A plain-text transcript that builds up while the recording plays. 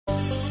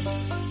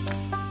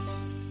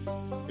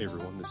Hey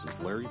everyone, this is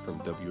Larry from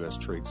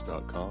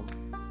WSTrades.com.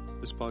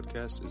 This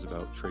podcast is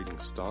about trading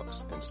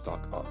stocks and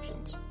stock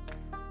options.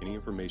 Any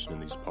information in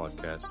these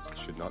podcasts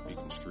should not be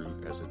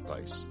construed as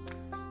advice.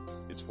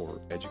 It's for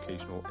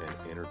educational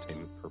and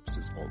entertainment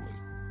purposes only.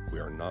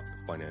 We are not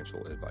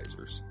financial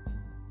advisors.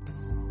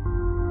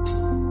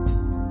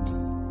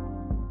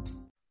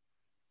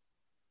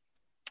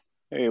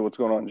 Hey, what's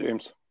going on,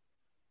 James?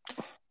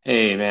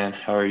 Hey, man.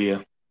 How are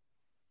you?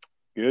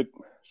 Good.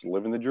 Just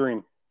living the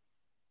dream.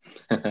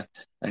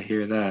 I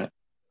hear that.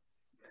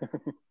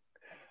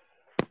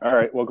 All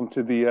right. Welcome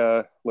to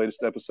the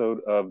latest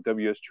episode of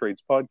WS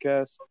Trades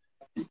Podcast.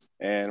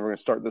 And we're going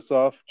to start this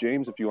off.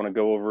 James, if you want to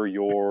go over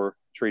your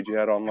trade you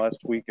had on last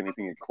week,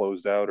 anything you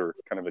closed out or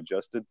kind of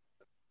adjusted?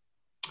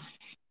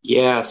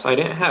 Yeah, so I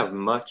didn't have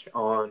much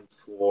on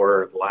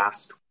for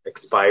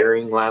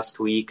expiring last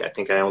week. I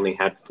think I only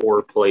had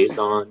 4 plays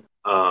on.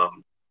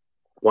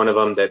 One of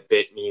them that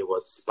bit me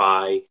was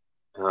SPY.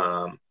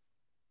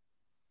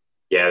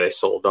 Yeah, they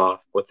sold off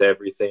with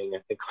everything, I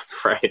think, on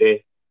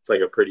Friday. It's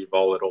like a pretty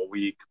volatile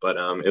week, but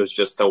it was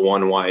just the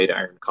one wide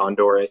iron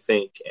condor, I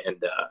think.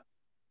 And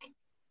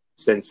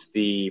since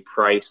the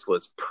price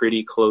was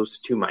pretty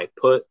close to my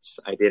puts,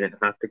 I didn't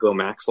have to go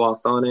max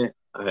loss on it.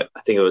 I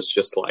think it was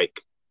just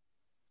like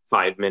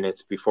 5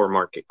 minutes before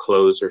market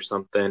close or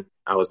something.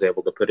 I was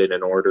able to put it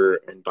in order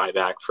and buy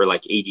back for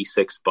like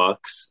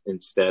 $86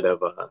 instead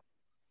of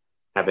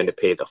having to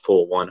pay the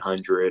full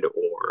 100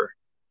 or,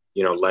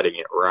 letting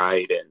it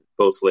ride and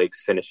both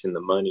legs finish in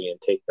the money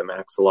and take the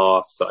max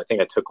loss. So I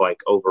think I took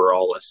like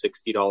overall a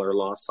 $60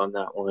 loss on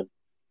that one.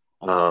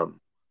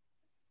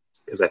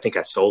 Because I think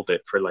I sold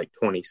it for like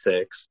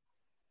 26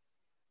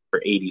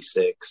 or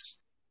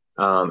 86.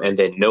 And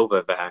then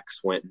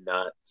Novavax went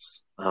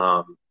nuts.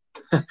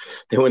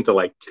 They went to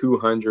like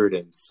 200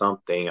 and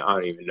something. I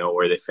don't even know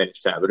where they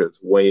finished at, but it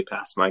was way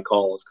past my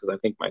calls because I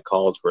think my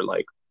calls were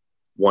like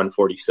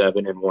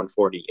 147 and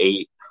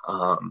 148.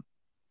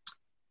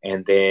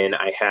 And then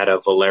I had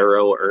a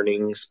Valero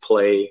earnings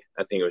play.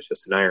 I think it was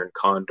just an iron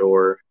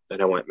condor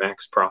that I went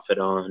max profit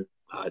on.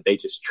 They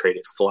just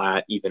traded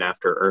flat even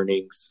after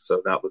earnings,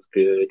 so that was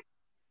good.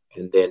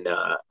 And then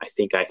I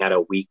think I had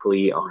a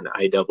weekly on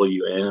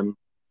IWM.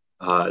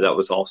 That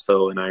was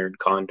also an iron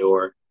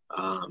condor.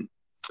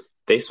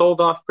 They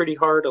sold off pretty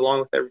hard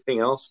along with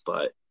everything else,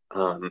 but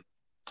I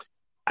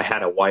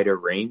had a wider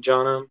range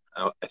on them.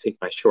 I think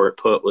my short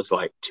put was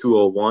like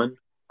 201,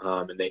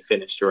 and they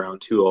finished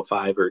around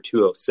 205 or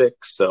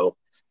 206. So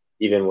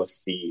even with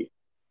the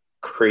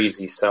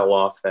crazy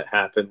sell-off that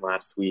happened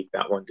last week,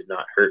 that one did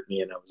not hurt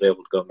me, and I was able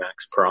to go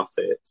max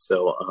profit.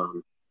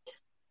 So,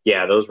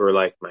 yeah, those were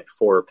like my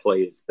 4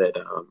 plays that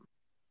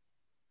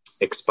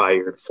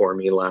expired for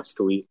me last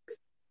week.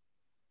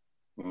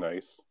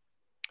 Nice.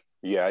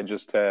 Yeah, I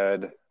just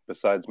had, I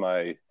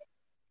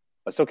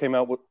still came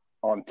out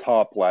on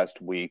top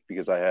last week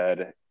because I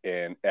had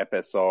an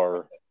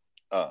FSR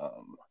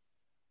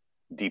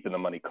deep in the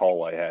money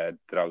call I had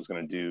that I was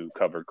going to do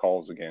covered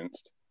calls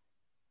against.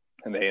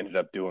 And they ended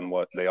up doing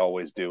what they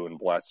always do and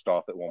blasted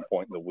off at one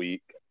point in the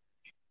week.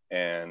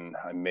 And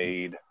I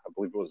made, I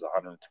believe it was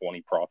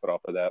 120 profit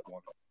off of that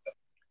one.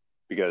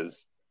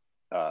 Because,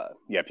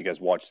 if you guys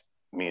watch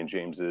me and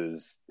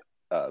James's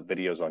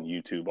videos on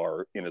YouTube,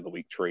 our end of the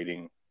week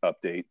trading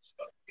updates,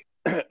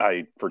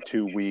 I, for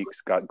 2 weeks,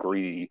 got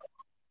greedy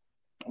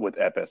with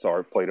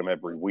FSR, played them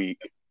every week.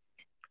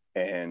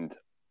 And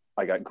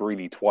I got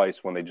greedy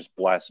twice when they just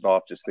blasted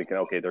off, just thinking,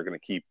 okay, they're going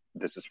to keep,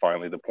 this is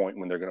finally the point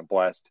when they're going to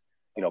blast,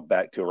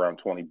 back to around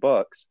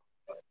 $20,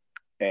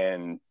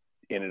 and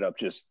ended up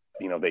just,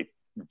 they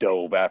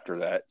dove after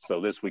that. So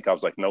this week I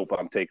was like, nope,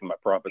 I'm taking my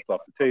profits off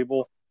the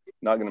table,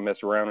 not going to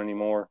mess around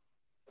anymore.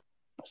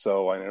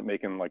 So I ended up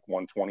making like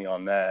 120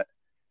 on that.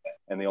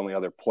 And the only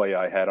other play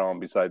I had on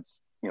besides,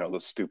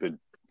 those stupid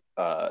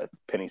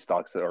penny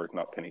stocks that are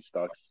not penny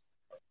stocks,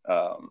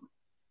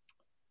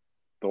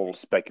 the little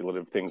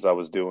speculative things I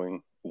was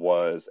doing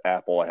was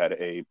Apple. I had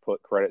a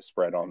put credit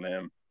spread on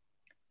them.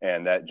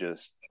 And that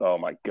just, oh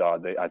my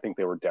God, I think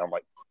they were down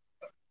like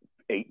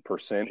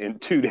 8% in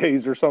 2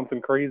 days or something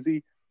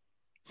crazy.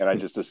 And I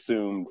just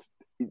assumed,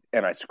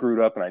 and I screwed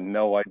up, and I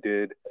know I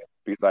did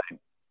because I,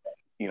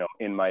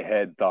 in my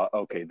head thought,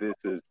 okay, this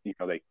is,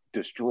 they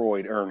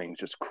destroyed earnings,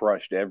 just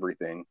crushed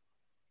everything.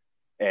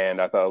 And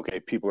I thought,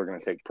 okay, people are going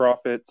to take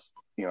profits.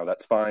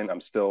 That's fine.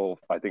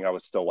 I think I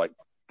was still like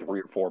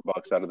 $3 or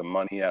 $4 out of the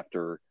money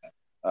after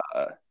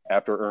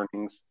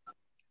earnings.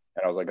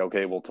 And I was like,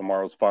 okay, well,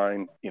 tomorrow's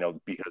fine,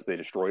 because they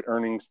destroyed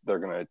earnings. They're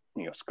going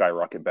to,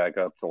 skyrocket back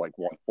up to like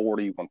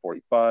 140,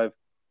 145.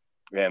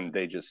 And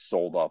they just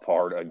sold off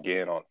hard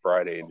again on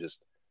Friday and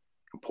just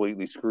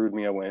completely screwed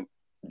me. I went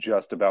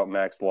just about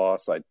max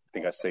loss. I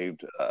think I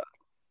saved a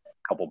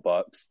couple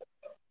bucks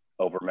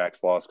over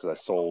max loss because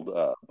I sold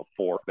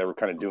before. They were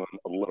kind of doing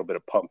a little bit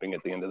of pumping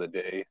at the end of the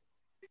day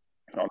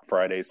on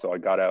Friday. So I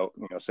got out,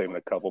 saving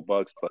a couple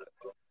bucks, but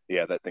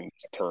yeah, that thing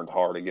just turned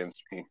hard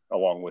against me,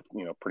 along with,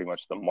 pretty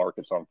much the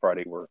markets on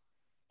Friday were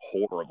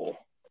horrible.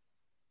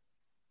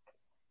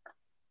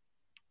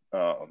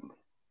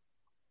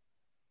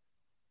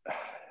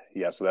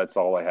 yeah, so that's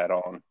all I had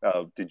on.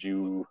 Did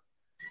you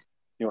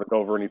want to go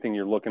over anything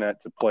you're looking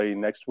at to play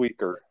next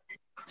week or?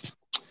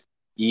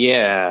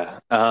 Yeah.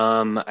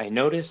 I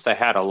noticed I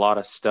had a lot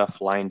of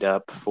stuff lined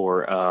up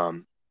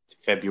for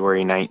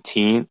February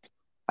 19th.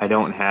 I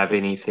don't have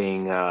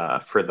anything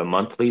for the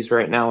monthlies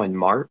right now in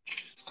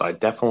March. So I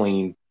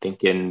definitely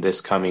thinking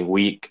this coming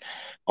week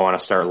I want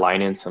to start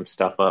lining some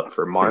stuff up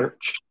for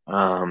March.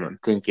 I'm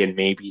thinking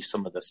maybe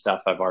some of the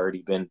stuff I've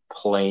already been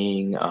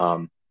playing.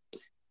 I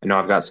know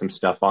I've got some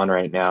stuff on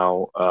right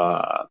now,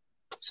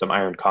 some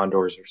Iron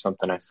Condors or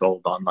something I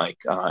sold on like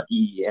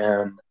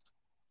EEM,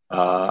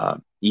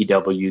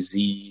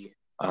 EWZ,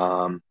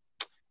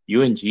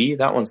 UNG.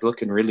 That one's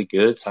looking really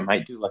good. So I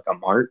might do like a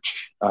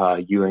March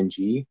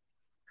UNG.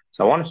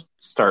 So I want to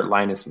start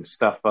lining some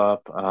stuff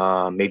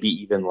up,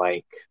 maybe even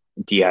like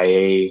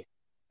DIA,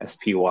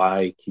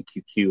 SPY,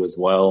 QQQ as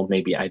well,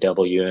 maybe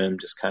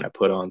IWM, just kind of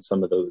put on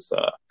some of those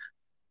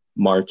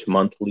March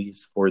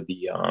monthlies for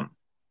the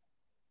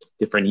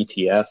different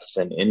ETFs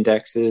and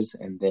indexes.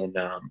 And then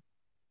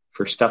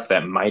for stuff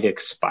that might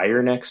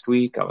expire next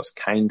week, I was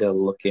kind of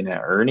looking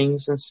at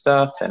earnings and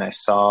stuff, and I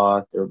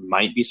saw there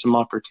might be some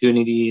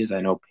opportunities.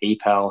 I know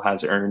PayPal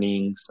has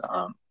earnings,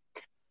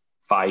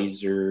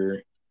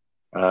 Pfizer,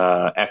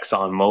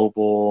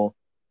 ExxonMobil,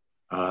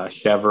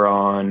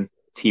 Chevron,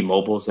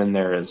 T-Mobile's in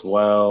there as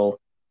well,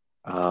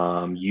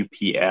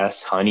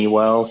 UPS,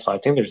 Honeywell. So I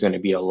think there's going to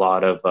be a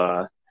lot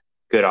of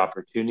good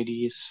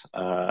opportunities,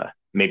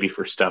 maybe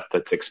for stuff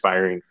that's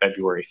expiring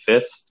February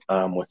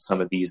 5th with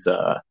some of these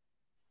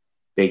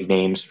big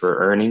names for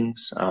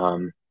earnings.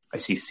 I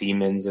see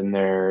Siemens in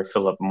there,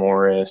 Philip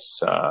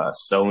Morris,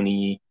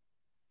 Sony,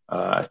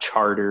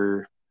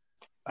 Charter,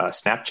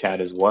 Snapchat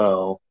as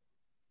well.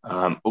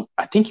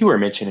 I think you were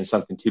mentioning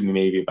something to me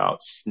maybe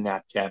about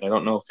Snapchat. I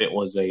don't know if it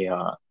was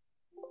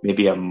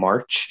maybe a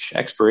March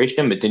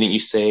expiration, but didn't you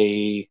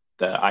say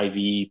the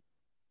IV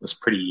was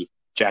pretty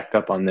jacked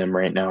up on them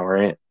right now,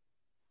 right?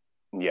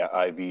 Yeah,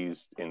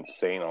 IV's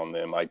insane on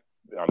them. I'm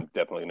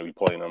definitely going to be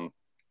playing them.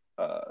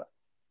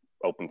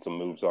 Open some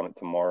moves on it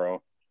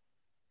tomorrow.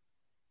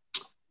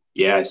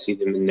 Yeah, I see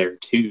them in there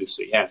too.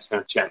 So yeah,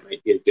 Snapchat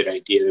might be a good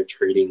idea. They're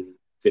trading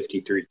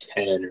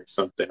 53.10 or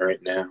something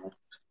right now.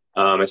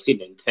 I see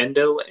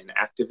Nintendo and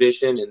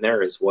Activision in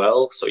there as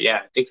well. So yeah,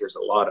 I think there's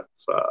a lot of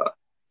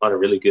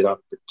really good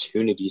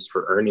opportunities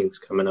for earnings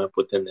coming up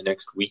within the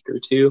next week or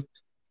two.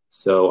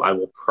 So I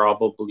will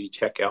probably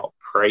check out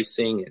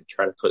pricing and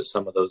try to put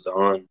some of those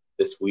on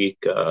this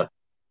week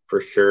for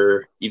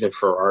sure. Even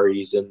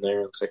Ferrari's in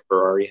there. Looks like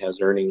Ferrari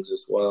has earnings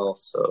as well.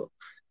 So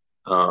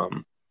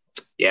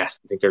yeah,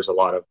 I think there's a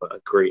lot of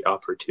great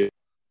opportunity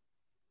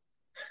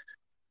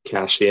to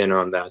cash in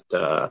on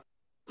that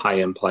high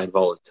implied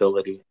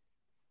volatility.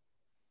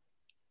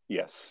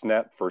 Yes,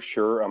 Snap for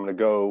sure. I'm going to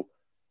go.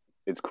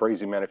 It's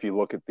crazy, man. If you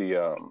look at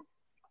the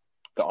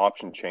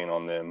option chain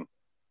on them,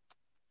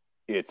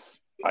 I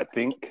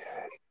think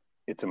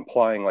it's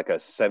implying like a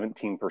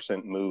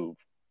 17% move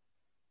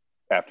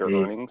after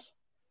earnings.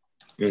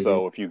 Mm-hmm.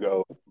 So if you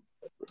go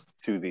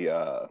to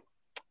the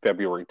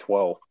February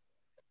 12th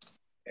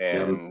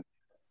and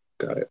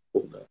got it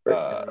pulled up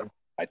right now.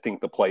 I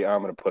think the play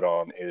I'm going to put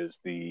on is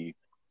I'm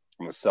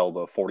going to sell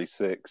the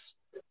 46,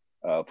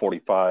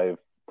 45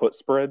 put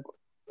spread.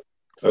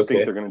 So I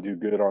think they're going to do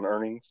good on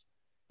earnings,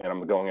 and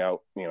I'm going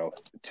out,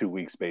 2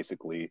 weeks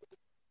basically.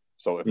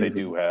 So if they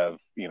do have,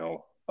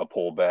 a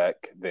pullback,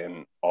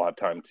 then I'll have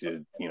time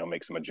to,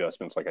 make some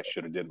adjustments like I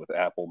should have did with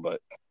Apple,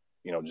 but,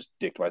 just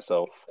dicked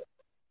myself.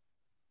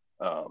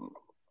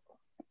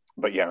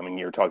 But yeah, I mean,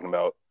 you're talking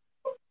about,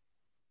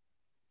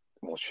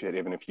 well, shit,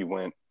 even if you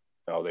went,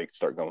 they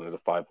start going to the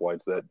 5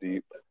 wides that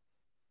deep.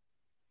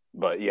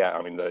 But yeah,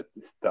 I mean, the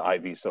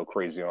IV is so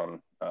crazy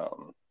on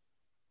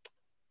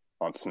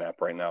Snap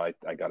right now. I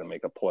got to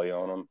make a play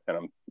on them, and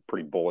I'm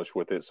pretty bullish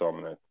with it. So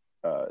I'm going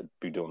to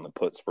be doing the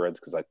put spreads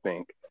because I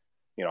think,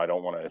 I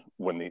don't want to,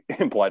 when the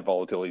implied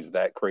volatility is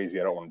that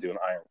crazy, I don't want to do an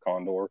Iron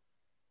Condor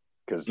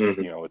because,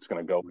 it's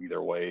going to go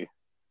either way.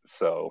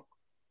 So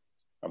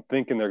I'm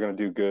thinking they're going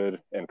to do good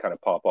and kind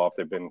of pop off.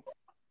 They've been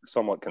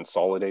somewhat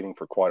consolidating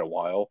for quite a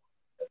while.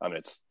 I mean,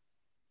 it's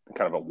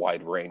kind of a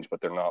wide range,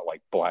 but they're not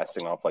like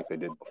blasting off like they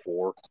did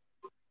before.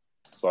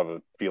 So I have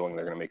a feeling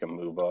they're going to make a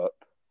move up.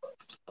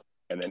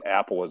 And then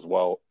Apple as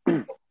well.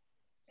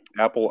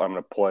 Apple, I'm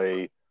going to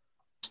play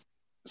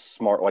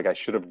smart like I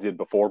should have did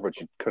before, but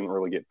you couldn't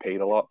really get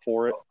paid a lot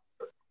for it.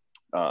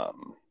 Let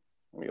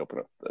me open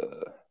up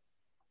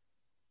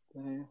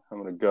I'm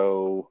going to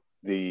go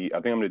I think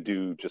I'm going to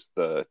do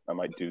I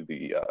might do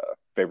the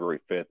February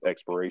 5th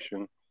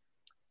expiration.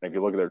 And if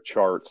you look at their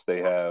charts,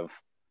 they have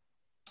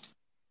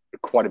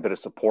quite a bit of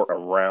support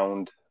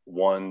around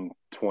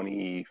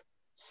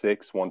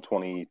 126,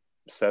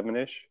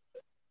 127-ish.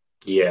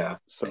 Yeah,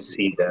 so I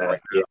see that. Right,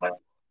 yeah.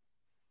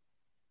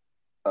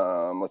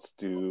 We'll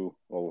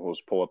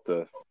just pull up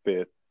the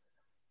 5th.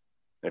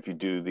 If you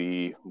do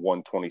the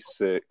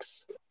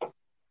 126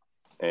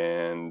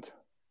 and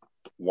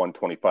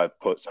 125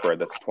 put spread,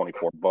 that's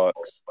 $24.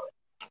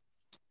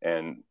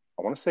 And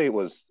I want to say it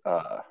was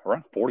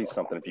around 40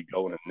 something if you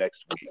go into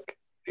next week,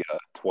 the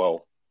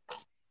 12.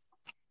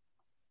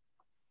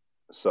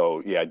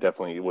 So yeah,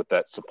 definitely with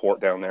that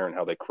support down there and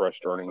how they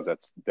crushed earnings,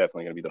 that's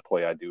definitely going to be the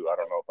play I do. I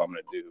don't know if I'm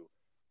going to do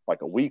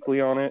like a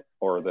weekly on it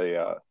or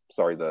the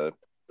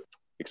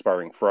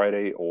expiring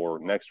Friday or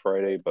next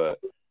Friday, but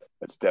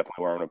that's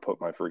definitely where I'm going to put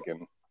my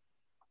freaking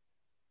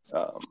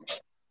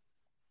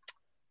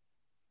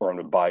where I'm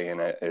going to buy in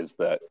at is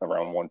that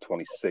around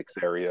 126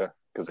 area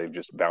because they've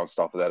just bounced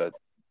off of that a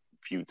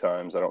few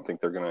times. I don't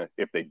think they're going to,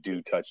 if they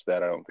do touch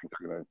that, I don't think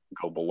they're going to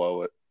go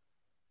below it.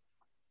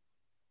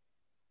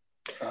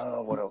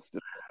 What else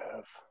did I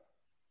have?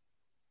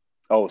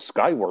 Oh,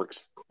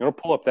 Skyworks. You want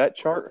to pull up that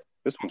chart?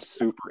 This one's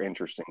super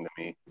interesting to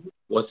me.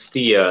 What's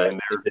the is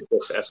it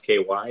just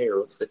SKY or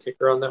what's the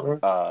ticker on that one?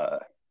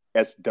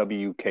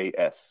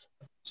 SWKS.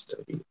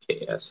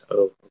 SWKS.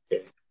 Oh,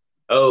 okay.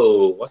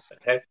 Oh, what the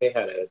heck? They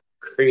had a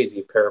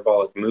crazy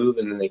parabolic move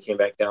and then they came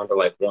back down to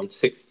like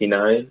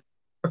 169.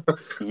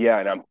 Yeah,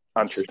 and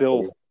I'm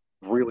still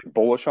really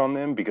bullish on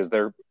them because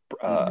they're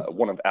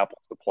one of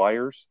Apple's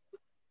suppliers.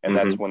 And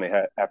that's when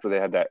after they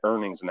had that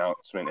earnings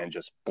announcement and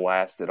just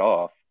blasted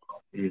off.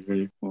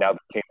 Now they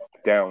came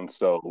down,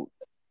 so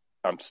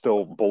I'm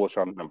still bullish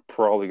on them. I'm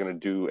probably going to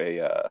do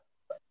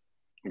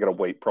I got to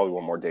wait probably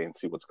one more day and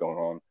see what's going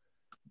on,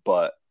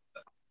 but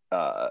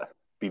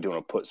be doing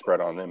a put spread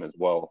on them as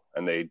well.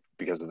 And they,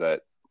 because of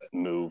that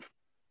move,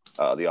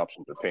 the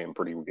options are paying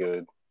pretty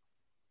good.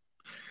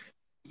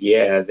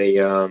 Yeah, they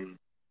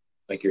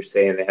like you're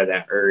saying, they had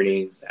that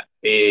earnings, that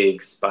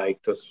big spike.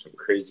 Those are some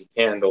crazy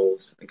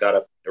candles. It got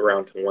up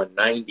around to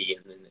 190,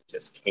 and then it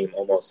just came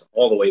almost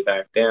all the way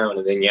back down.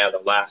 And then,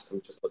 the last,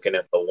 I'm just looking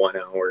at the 1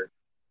 hour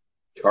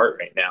chart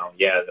right now.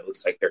 Yeah, it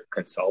looks like they're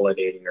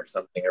consolidating or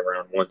something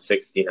around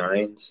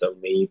 169. So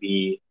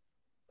maybe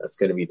that's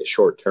going to be the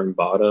short-term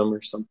bottom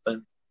or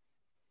something.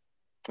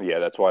 Yeah,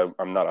 that's why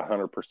I'm not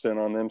 100%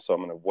 on them. So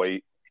I'm going to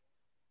wait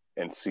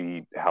and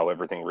see how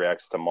everything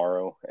reacts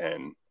tomorrow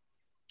and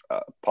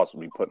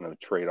possibly putting a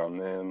trade on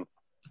them.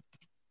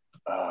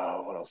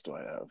 What else do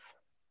I have?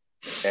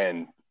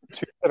 And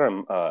two that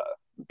I'm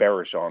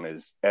bearish on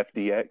is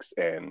FDX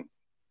and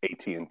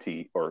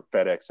AT&T, or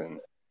FedEx and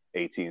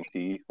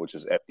AT&T, which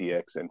is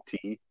FDX and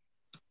T.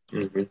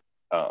 And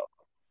I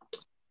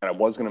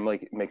was going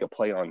to make a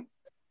play on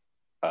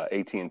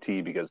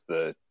AT&T because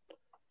the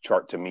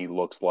chart to me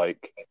looks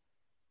like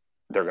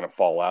they're going to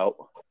fall out,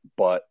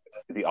 but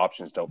the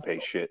options don't pay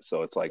shit.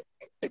 So it's like,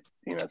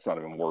 it's not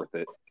even worth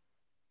it.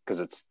 Because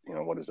it's,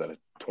 what is that, a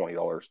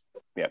 $20,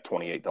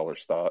 $28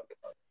 stock.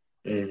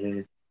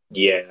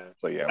 Yeah.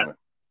 So, yeah.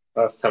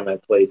 Last time I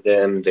played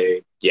them,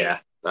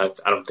 I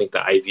don't think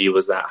the IV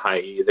was that high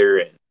either.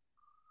 And,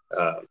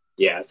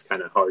 it's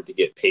kind of hard to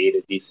get paid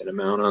a decent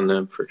amount on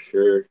them for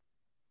sure.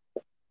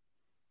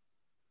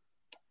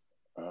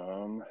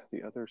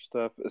 The other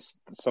stuff is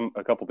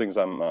a couple things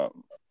I'm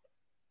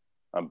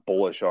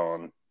bullish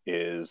on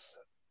is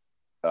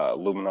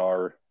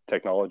Luminar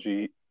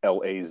Technology,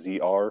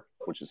 LAZR,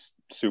 which is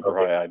super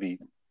high IV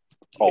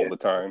all the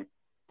time.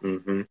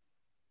 And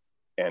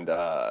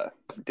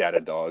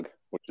Datadog,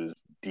 which is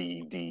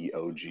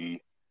DDOG.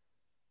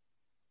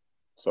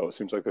 So it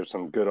seems like there's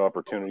some good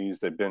opportunities.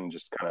 They've been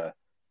just kind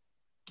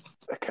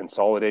of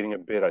consolidating a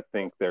bit. I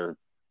think they're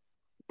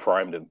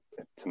primed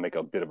to make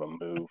a bit of a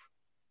move.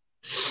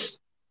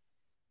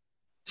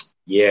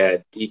 Yeah,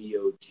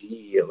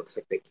 DDOG, it looks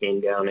like they came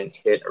down and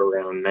hit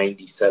around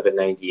 97,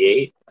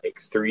 98,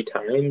 like 3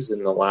 times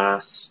in the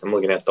last, I'm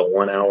looking at the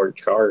 1 hour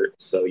chart.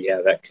 So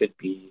that could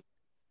be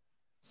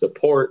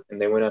support.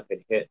 And they went up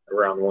and hit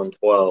around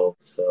 112.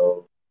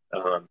 So,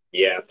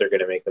 if they're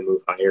going to make a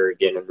move higher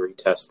again and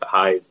retest the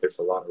highs, there's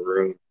a lot of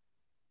room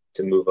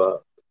to move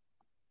up.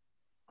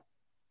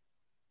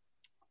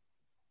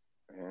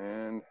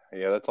 And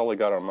that's all I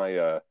got on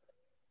my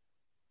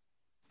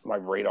my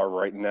radar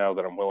right now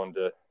that I'm willing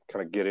to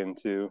kind of get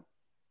into.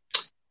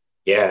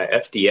 Yeah,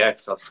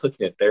 FDX, I was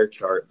looking at their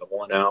chart, the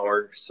 1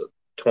 hour, so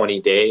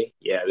 20-day.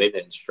 Yeah, they've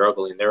been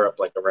struggling. They're up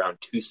like around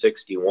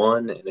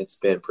 261, and it's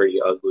been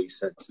pretty ugly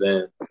since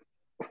then.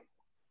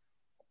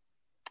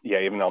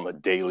 Yeah, even on the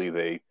daily,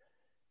 they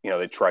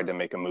tried to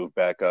make a move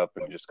back up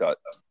and just got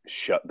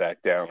shut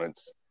back down.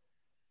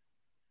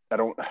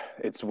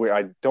 It's weird.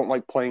 I don't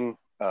like playing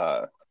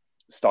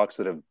stocks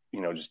that have,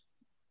 just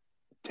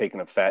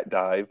taken a fat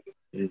dive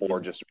or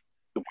just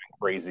went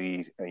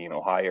crazy,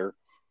 higher.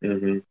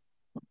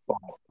 But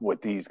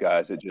with these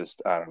guys, I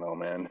don't know,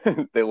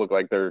 man. They look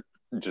like they're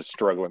just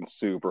struggling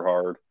super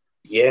hard.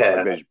 Yeah.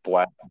 Like they just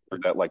blasted through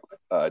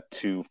that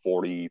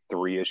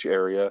 243-ish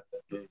area.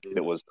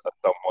 It was a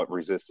somewhat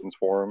resistance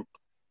for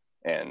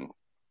them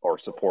or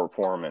support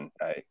for them. And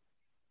I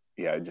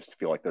just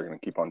feel like they're going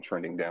to keep on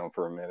trending down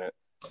for a minute.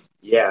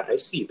 Yeah, I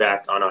see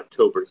back on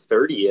October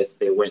 30th,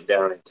 they went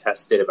down and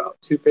tested about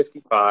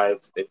 255.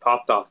 They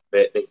popped off a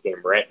bit. They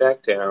came right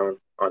back down.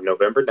 On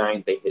November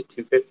 9th, they hit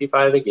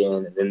 255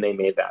 again, and then they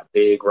made that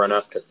big run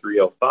up to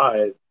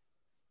 305.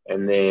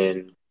 And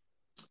then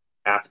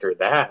after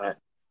that,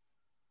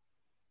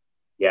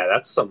 yeah,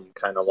 that's some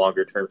kind of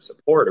longer term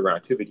support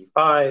around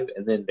 255.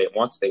 And then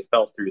once they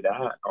fell through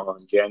that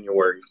on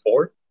January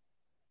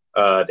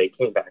 4th, they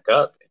came back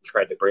up and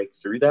tried to break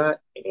through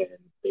that, and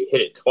they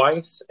hit it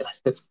twice.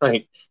 It's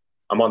like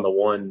I'm on the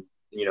one,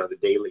 the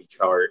daily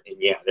chart, and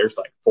yeah, there's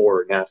like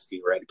four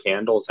nasty red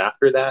candles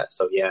after that.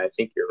 So yeah, I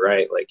think you're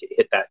right. Like it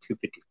hit that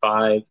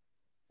 255.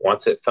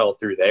 Once it fell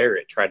through there,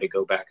 it tried to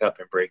go back up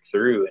and break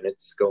through, and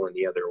it's going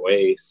the other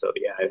way. So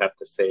yeah, I'd have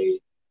to say,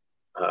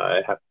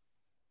 I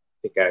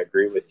think I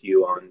agree with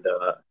you on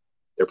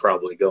they're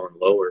probably going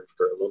lower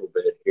for a little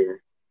bit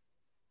here.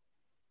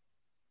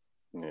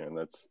 Yeah, and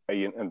it's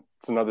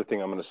another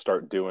thing I'm going to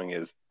start doing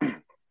is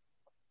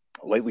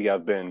lately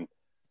I've been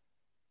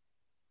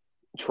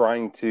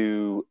trying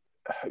to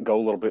go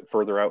a little bit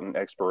further out in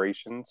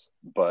expirations,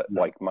 but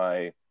like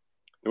the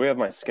way I have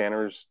my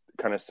scanners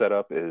kind of set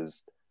up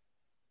is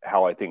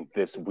how I think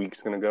this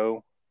week's going to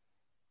go.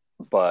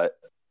 But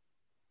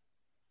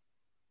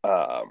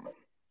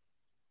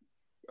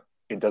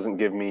it doesn't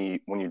give me,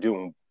 when you're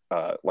doing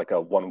like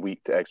a 1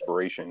 week to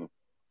expiration,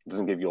 it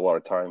doesn't give you a lot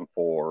of time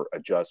for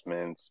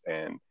adjustments.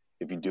 And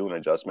if you do an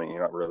adjustment,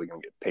 you're not really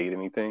going to get paid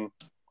anything.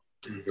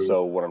 Mm-hmm.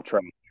 So what I'm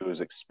trying to do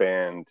is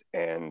expand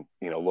and,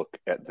 look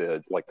at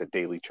the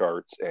daily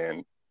charts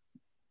and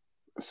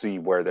see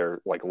where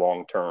they're like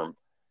long-term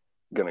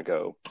going to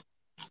go,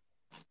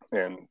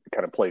 and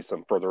kind of place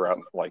them further out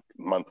like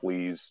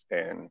monthlies,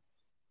 and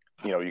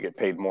you get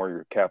paid more,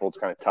 your capital's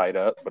kind of tied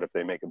up, but if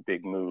they make a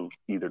big move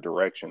either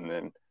direction,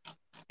 then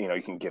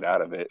you can get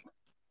out of it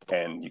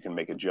and you can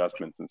make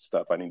adjustments and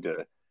stuff. I think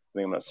I'm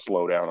going to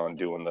slow down on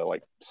doing the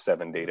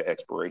 7 day to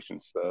expiration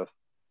stuff.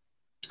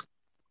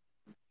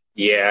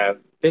 Yeah,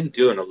 I've been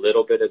doing a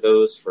little bit of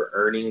those for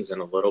earnings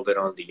and a little bit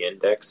on the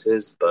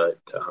indexes, but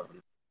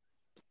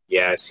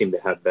yeah, I seem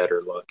to have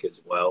better luck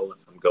as well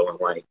if I'm going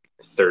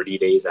 30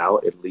 days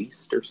out at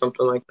least or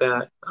something like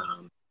that.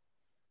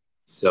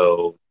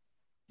 So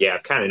yeah,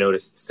 I've kind of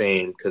noticed the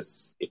same,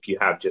 because if you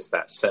have just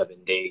that 7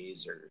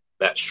 days or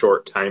that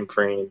short time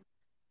frame,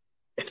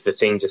 if the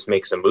thing just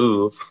makes a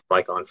move,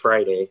 like on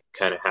Friday,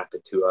 kind of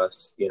happened to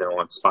us,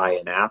 on SPY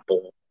and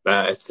Apple,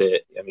 that's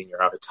it. I mean,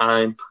 you're out of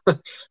time.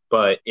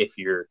 But if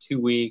you're 2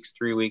 weeks,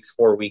 3 weeks,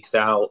 4 weeks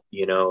out,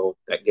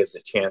 that gives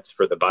a chance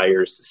for the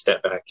buyers to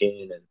step back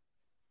in and,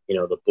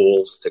 the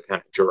bulls to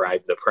kind of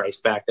drive the price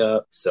back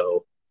up.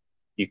 So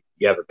you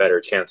have a better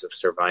chance of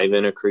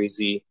surviving a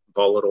crazy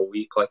volatile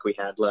week like we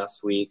had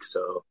last week.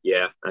 So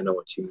yeah, I know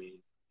what you mean.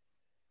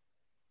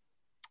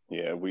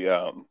 Yeah, we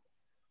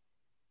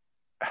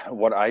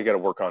what I got to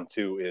work on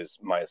too is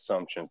my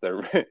assumptions.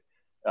 That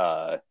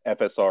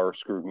FSR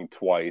screwed me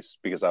twice,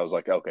 because I was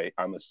like, okay,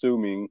 I'm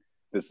assuming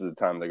this is the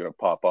time they're going to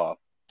pop off,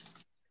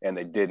 and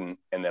they didn't.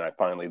 And then I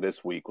finally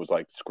this week was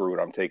like, screw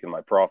it, I'm taking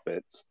my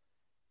profits.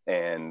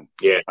 And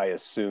yeah, I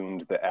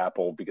assumed that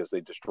Apple, because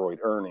they destroyed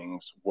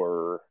earnings,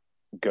 were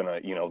gonna,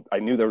 I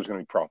knew there was going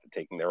to be profit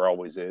taking. There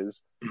always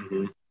is.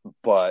 Mm-hmm.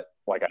 But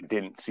I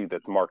didn't see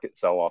that market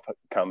sell off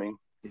coming.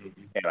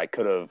 Mm-hmm. And I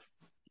could have,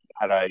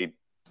 had I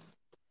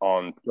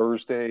on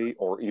Thursday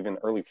or even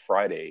early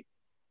Friday,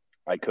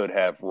 I could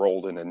have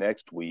rolled into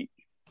next week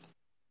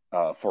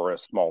for a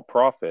small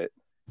profit.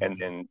 And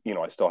then,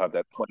 I still have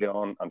that play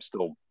on. I'm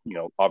still,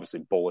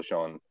 obviously bullish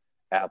on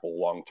Apple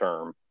long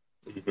term.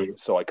 Mm-hmm.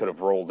 So I could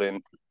have rolled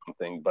in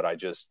something, but I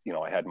just,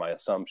 I had my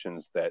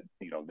assumptions that,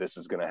 this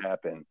is going to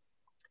happen.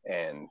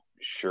 And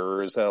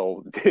sure as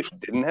hell, it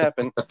didn't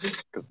happen,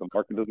 because the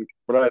market doesn't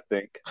care what I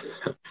think.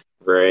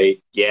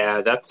 Right.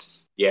 Yeah,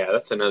 that's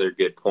another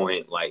good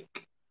point.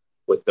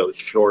 With those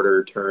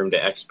shorter term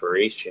to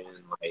expiration,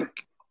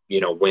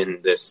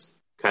 when this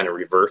kind of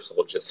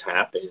reversal just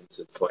happens,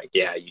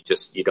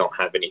 it's you don't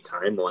have any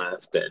time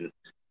left, and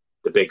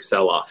the big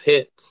sell off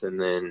hits,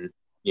 and then,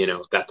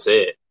 that's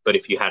it. But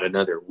if you had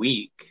another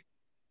week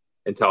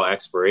until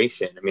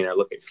expiration, I mean, I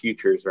look at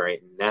futures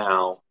right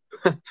now,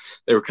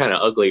 they were kind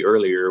of ugly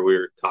earlier. We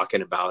were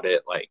talking about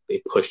it,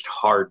 they pushed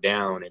hard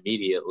down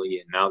immediately,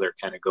 and now they're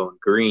kind of going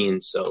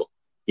green. So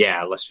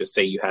yeah, let's just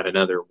say you had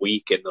another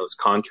week in those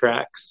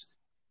contracts,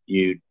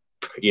 you'd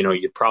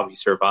probably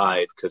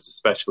survive, because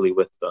especially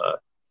with the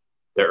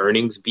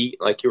earnings beat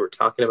like you were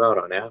talking about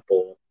on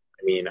Apple,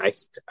 I mean, I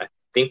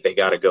think they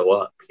got to go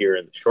up here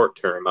in the short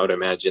term. I would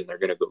imagine they're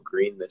going to go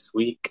green this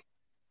week,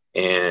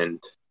 and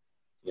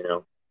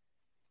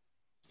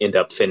end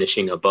up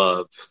finishing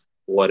above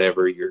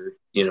whatever your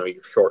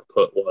short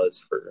put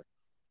was for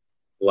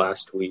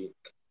last week.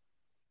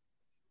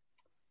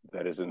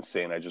 That is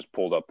insane. I just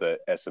pulled up the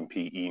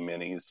S&P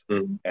E-minis,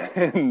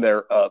 and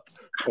they're up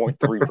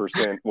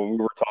 0.3%. When we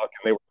were talking,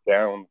 they were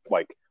down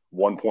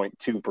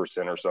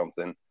 1.2% or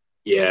something.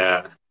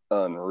 Yeah.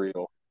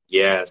 Unreal.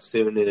 Yeah, as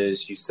soon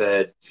as you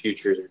said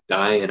futures are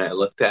dying, I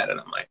looked at it and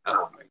I'm like,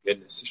 oh my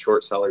goodness, the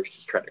short sellers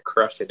just tried to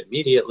crush it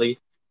immediately.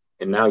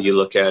 And now you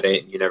look at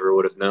it and you never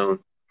would have known.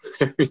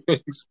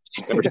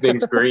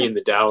 Everything's green.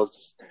 The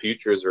Dow's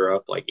futures are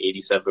up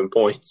 87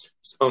 points or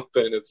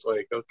something. It's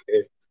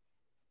okay.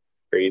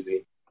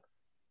 Crazy.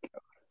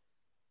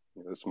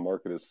 This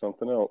market is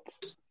something else.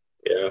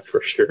 Yeah,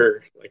 for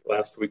sure. Like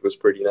last week was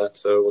pretty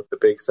nuts. So with the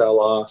big sell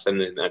off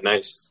and then a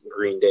nice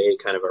Green Day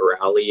kind of a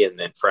rally, and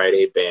then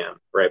Friday, bam,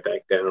 right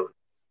back down.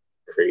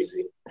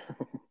 Crazy.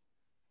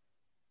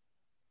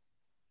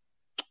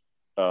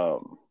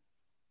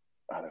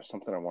 There's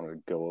something I wanted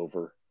to go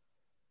over.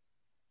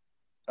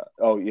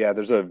 Oh yeah,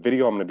 there's a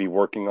video I'm going to be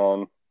working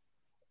on,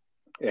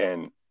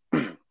 and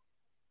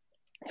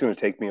it's going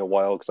to take me a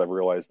while because I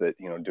realized that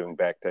doing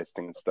back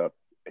testing and stuff,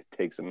 it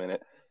takes a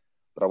minute.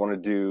 But I want to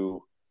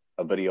do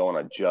a video on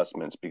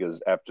adjustments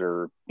because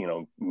after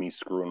me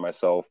screwing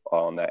myself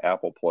on that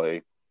Apple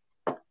Play,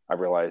 I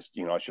realized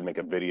I should make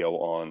a video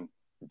on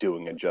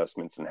doing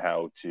adjustments and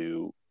how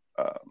to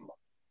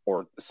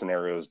or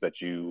scenarios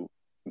that you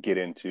get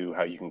into,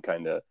 how you can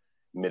kind of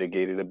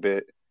mitigate it a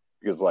bit.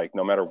 Because like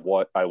no matter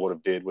what I would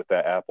have did with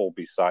that Apple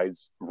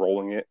besides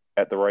rolling it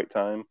at the right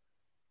time,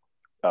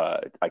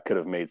 I could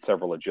have made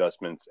several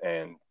adjustments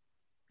and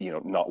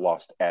not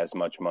lost as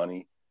much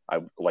money.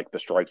 I like the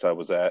strikes I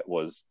was at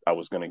was I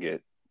was going to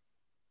get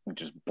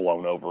just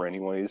blown over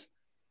anyways,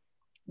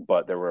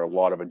 but there were a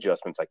lot of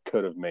adjustments I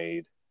could have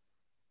made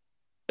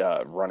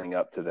running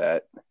up to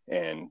that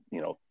and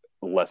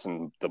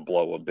lessen the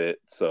blow a bit.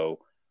 So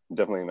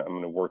definitely I'm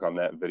going to work on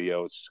that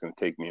video. It's just going to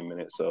take me a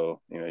minute, so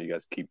you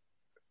guys keep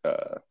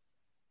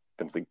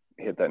definitely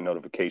hit that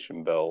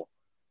notification bell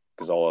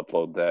because I'll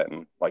upload that.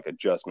 And like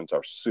adjustments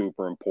are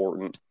super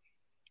important,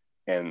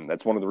 and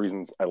that's one of the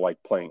reasons I like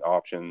playing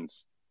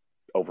options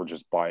over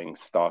just buying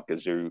stock.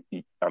 Is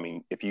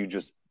if you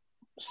just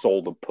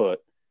sold a put,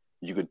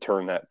 you could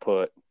turn that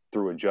put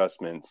through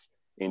adjustments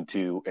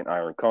into an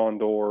iron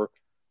condor.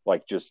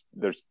 Like just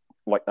there's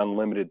like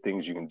unlimited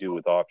things you can do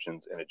with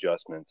options and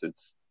adjustments.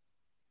 It's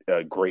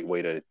a great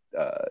way to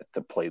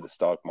play the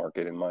stock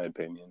market, in my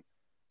opinion.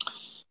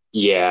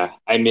 Yeah,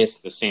 I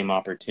missed the same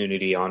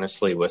opportunity,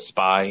 honestly, with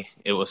SPY.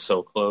 It was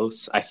so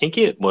close. I think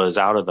it was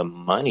out of the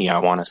money, I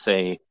want to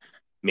say,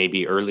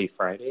 maybe early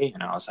Friday.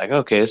 And I was like,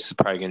 okay, this is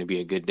probably going to be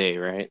a good day,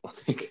 right?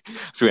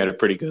 So we had a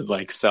pretty good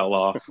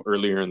sell-off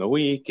earlier in the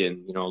week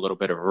and, a little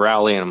bit of a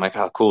rally. And I'm like,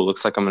 oh, cool.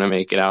 Looks like I'm going to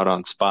make it out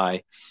on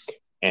SPY.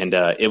 And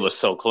it was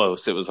so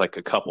close. It was like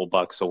a couple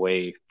bucks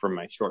away from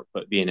my short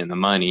put being in the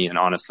money. And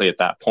honestly, at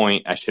that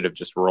point, I should have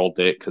just rolled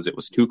it because it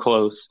was too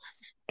close.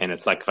 And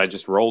it's like, if I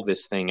just roll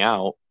this thing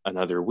out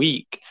another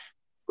week,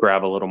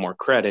 grab a little more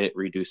credit,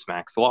 reduce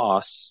max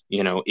loss,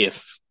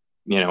 if,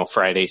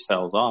 Friday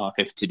sells off,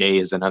 if today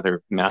is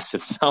another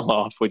massive sell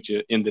off, which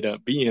it ended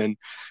up being,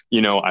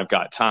 I've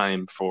got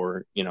time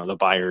for, the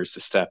buyers to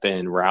step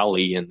in,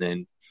 rally. And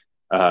then,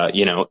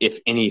 if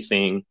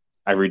anything,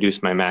 I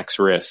reduce my max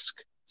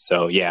risk.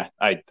 So yeah,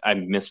 I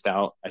missed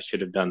out. I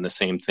should have done the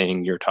same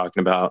thing you're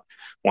talking about.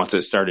 Once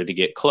it started to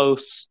get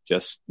close,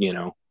 just,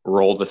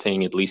 roll the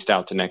thing at least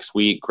out to next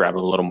week, grab a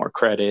little more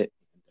credit,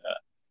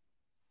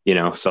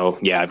 so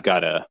yeah, I've got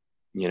to,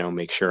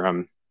 make sure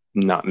I'm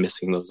not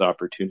missing those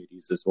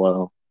opportunities as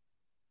well.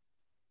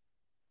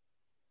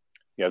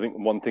 Yeah, I think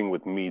one thing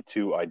with me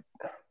too,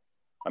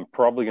 I'm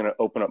probably going to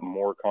open up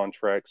more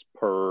contracts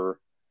per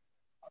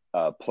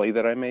play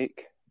that I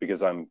make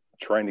because I'm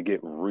trying to get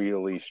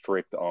really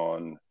strict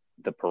on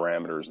the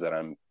parameters that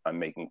I'm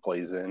making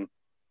plays in.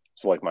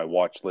 So like my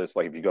watch list,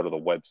 like if you go to the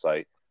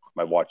website,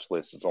 my watch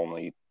list is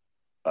only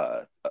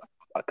a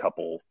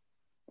couple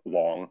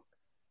long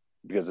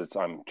because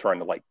I'm trying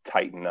to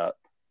tighten up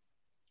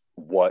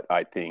what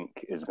I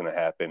think is going to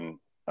happen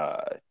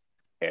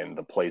and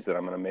the plays that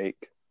I'm going to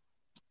make.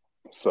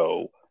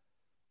 So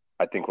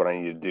I think what I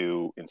need to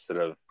do instead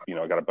of,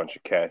 I got a bunch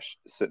of cash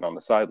sitting on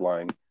the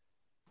sideline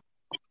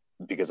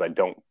because I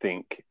don't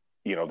think,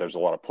 there's a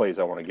lot of plays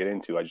I want to get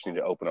into. I just need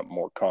to open up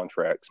more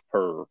contracts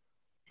per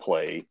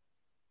play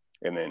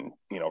and then,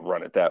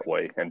 run it that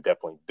way. And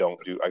definitely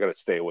I got to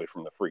stay away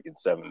from the freaking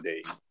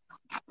 7-day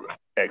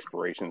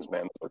expirations,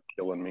 man. They're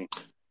killing me.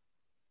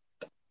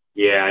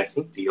 Yeah, I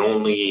think the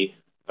only,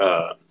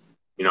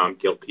 I'm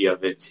guilty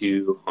of it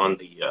too on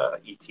the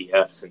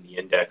ETFs and the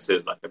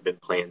indexes. Like I've been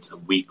playing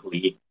some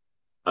weekly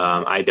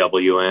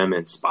IWM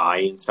and SPY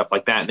and stuff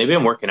like that. And they've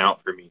been working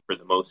out for me for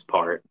the most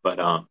part, but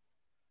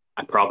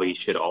I probably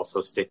should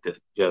also stick to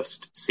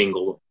just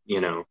single,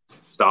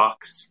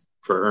 stocks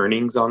for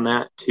earnings on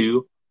that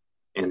too.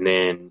 And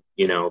then,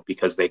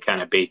 because they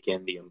kind of bake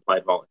in the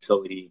implied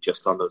volatility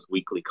just on those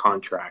weekly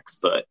contracts.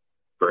 But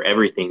for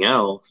everything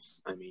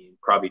else,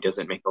 probably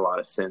doesn't make a lot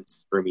of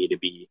sense for me to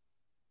be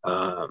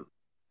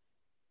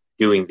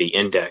doing the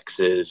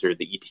indexes or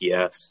the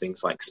ETFs,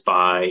 things like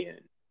SPY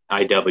and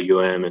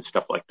IWM and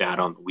stuff like that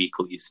on the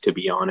weeklies, to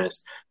be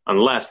honest,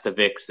 unless the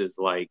VIX is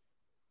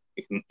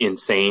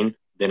insane,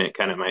 then it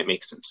kind of might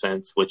make some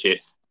sense, which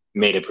it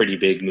made a pretty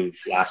big move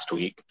last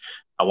week.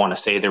 I want to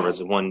say there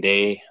was one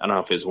day, I don't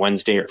know if it was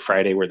Wednesday or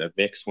Friday, where the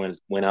VIX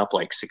went up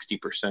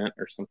 60%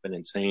 or something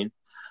insane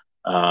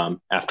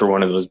after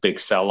one of those big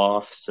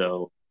sell-offs.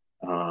 So,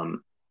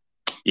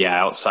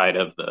 outside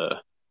of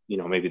the,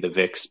 maybe the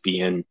VIX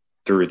being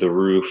through the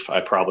roof, I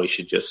probably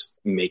should just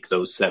make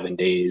those 7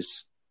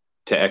 days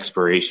to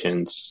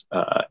expirations,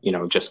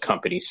 just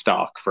company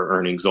stock for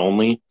earnings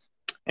only.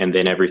 and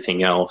then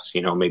everything else,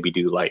 maybe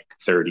do like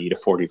 30 to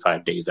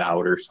 45 days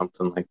out or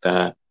something like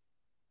that.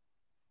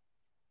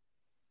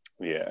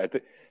 Yeah,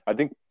 I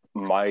think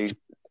my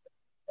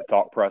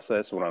thought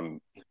process when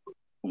I'm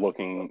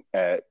looking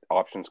at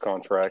options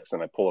contracts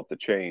and I pull up the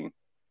chain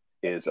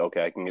is,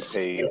 okay, I can get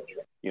paid,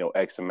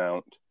 X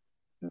amount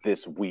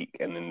this week,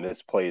 and then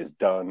this play is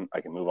done.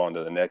 I can move on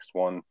to the next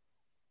one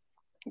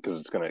because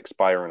it's going to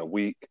expire in a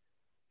week.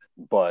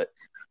 But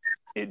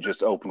it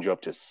just opens you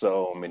up to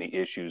so many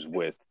issues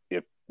with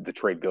if the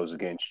trade goes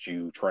against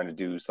you, trying to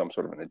do some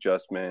sort of an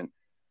adjustment.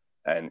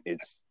 And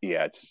it's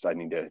just, I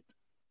need to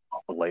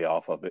lay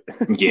off of it.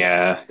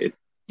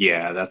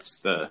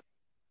 That's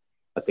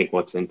I think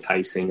what's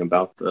enticing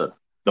about the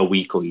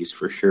weeklies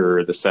for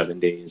sure, the 7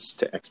 days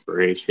to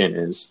expiration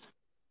is,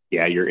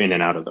 you're in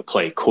and out of the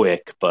play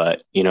quick.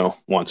 But,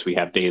 once we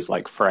have days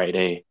like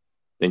Friday,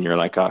 then you're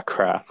like, oh,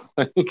 crap.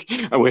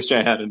 I wish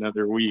I had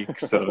another week.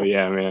 So,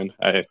 yeah, man,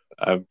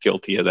 I'm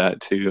guilty of that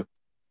too.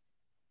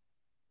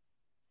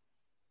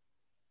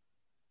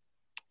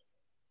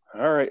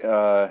 All right.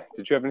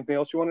 Did you have anything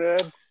else you wanted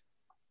to add?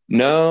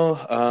 No,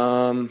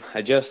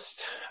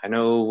 I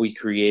know we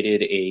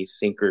created a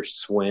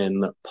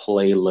Thinkorswim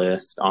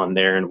playlist on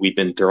there, and we've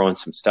been throwing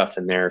some stuff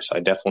in there. So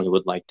I definitely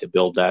would like to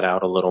build that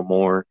out a little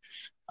more.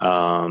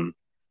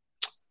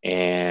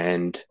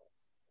 And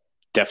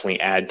definitely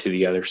add to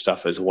the other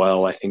stuff as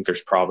well. I think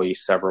there's probably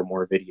several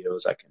more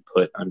videos I can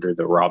put under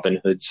the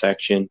Robinhood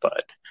section,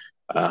 but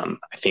I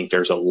think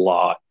there's a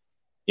lot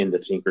in the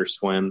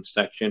Thinkorswim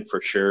section for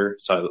sure.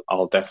 So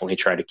I'll definitely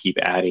try to keep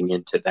adding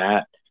into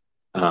that.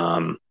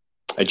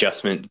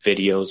 Adjustment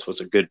videos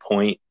was a good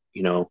point.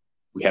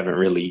 We haven't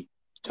really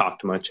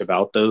talked much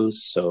about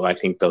those. So I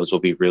think those will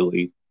be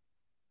really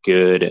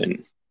good.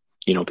 And,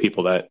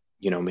 people that,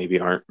 maybe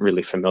aren't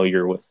really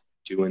familiar with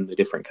doing the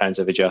different kinds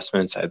of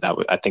adjustments, I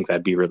think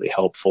that'd be really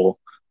helpful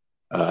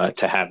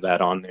to have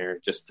that on there,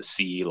 just to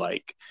see,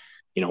 like,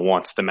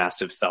 once the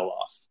massive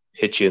sell-off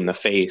hits you in the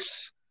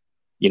face,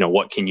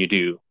 what can you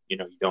do? You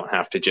don't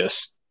have to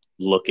just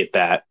look at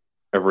that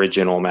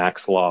original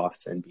max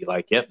loss and be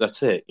like, yep,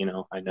 that's it.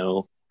 I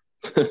know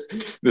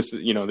this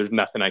is, there's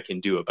nothing I can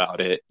do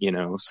about it,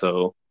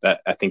 so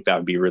that, I think that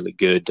would be really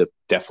good to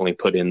definitely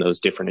put in those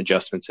different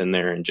adjustments in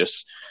there and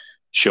just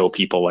show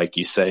people, like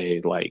you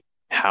say, like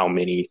how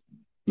many,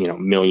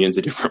 millions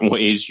of different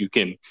ways you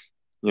can,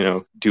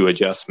 do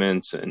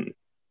adjustments and,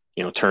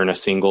 turn a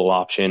single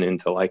option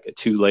into like a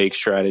 2-leg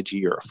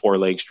strategy or a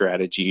 4-leg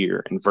strategy,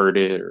 or invert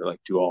it, or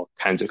like do all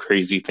kinds of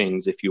crazy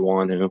things if you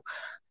want to.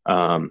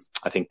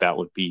 I think that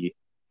would be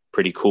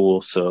pretty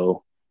cool.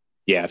 So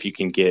yeah, if you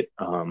can get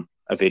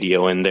a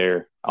video in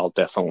there, I'll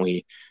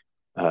definitely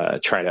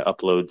try to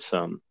upload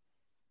some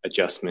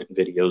adjustment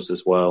videos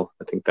as well.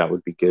 I think that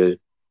would be good.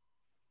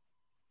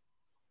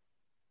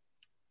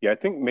 Yeah, I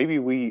think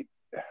maybe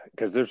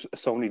because there's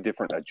so many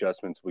different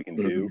adjustments we can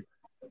do,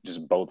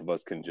 just both of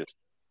us can just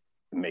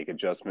make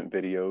adjustment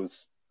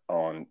videos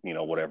on,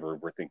 whatever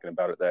we're thinking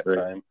about at that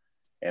time.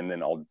 And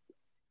then I'll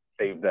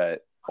save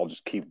that. I'll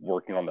just keep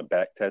working on the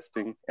back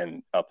testing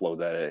and upload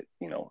that at,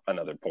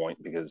 another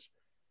point, because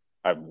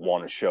I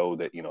want to show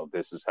that,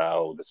 this is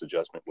how this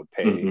adjustment would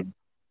pay.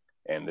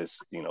 And this,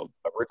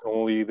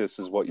 originally, this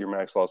is what your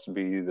max loss would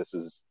be. This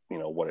is,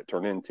 what it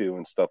turned into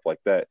and stuff like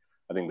that.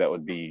 I think that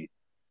would be,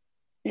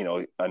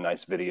 a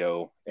nice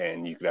video,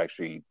 and you could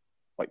actually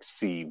like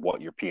see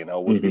what your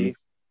P&L would be.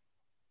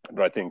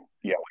 But I think,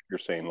 like you're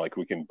saying, like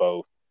we can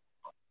both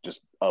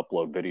just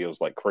upload videos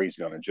like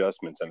crazy on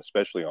adjustments, and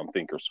especially on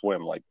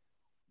Thinkorswim. Like,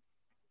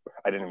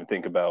 I didn't even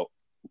think about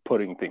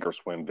putting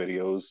Thinkorswim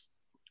videos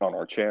on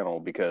our channel,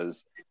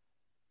 because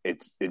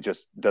it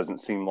just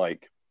doesn't seem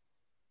like,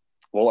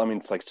 well, I mean,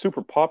 it's like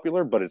super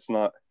popular, but it's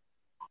not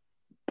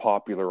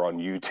popular on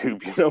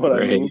YouTube. You know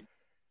what I mean?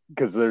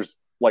 Because there's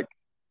like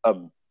a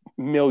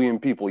million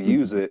people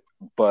use it,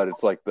 but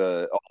it's like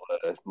all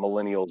the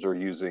millennials are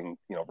using,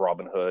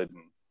 Robinhood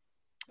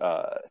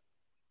and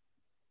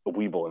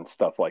Webull and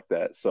stuff like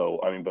that.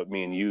 So, I mean, but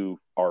me and you,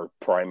 our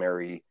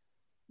primary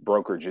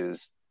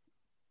brokerages,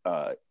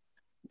 TD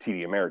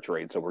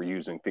Ameritrade, so we're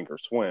using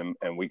Thinkorswim,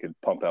 and we could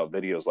pump out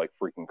videos like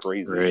freaking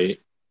crazy. Right.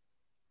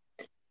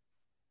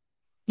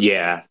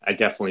 Yeah, I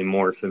definitely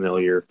more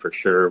familiar for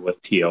sure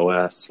with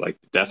TOS, like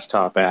the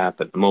desktop app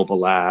and the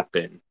mobile app,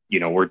 and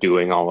we're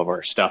doing all of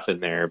our stuff in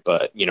there.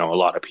 But a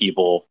lot of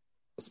people,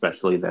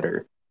 especially that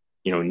are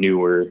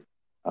newer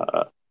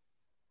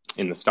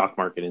in the stock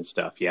market and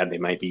stuff, they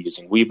might be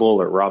using Webull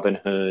or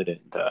Robinhood,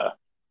 and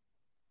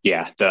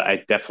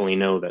I definitely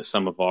know that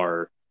some of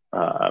our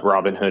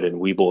Robinhood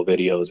and Webull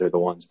videos are the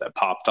ones that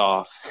popped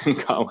off and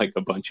got like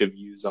a bunch of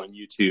views on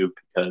YouTube,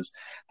 because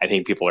I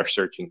think people are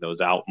searching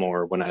those out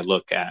more. When I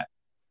look at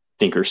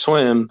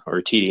Thinkorswim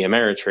or TD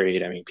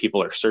Ameritrade, I mean,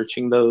 people are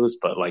searching those,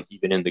 but like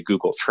even in the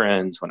Google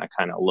Trends, when I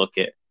kind of look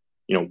at,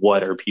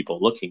 what are people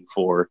looking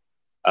for,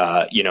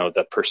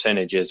 the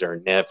percentages are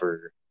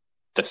never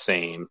the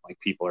same. Like,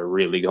 people are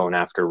really going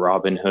after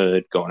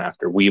Robinhood, going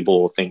after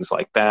Webull, things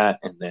like that.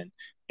 And then,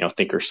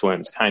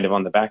 Thinkorswim's kind of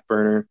on the back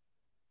burner.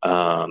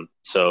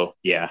 So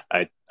yeah,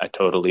 I I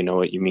totally know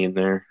what you mean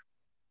there.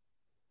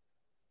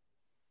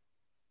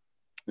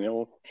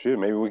 Well, shit,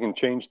 maybe we can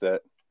change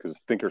that, because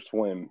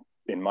Thinkorswim,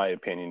 in my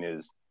opinion,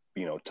 is,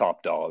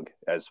 top dog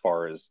as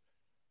far as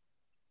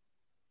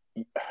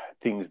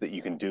things that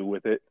you can do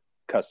with it,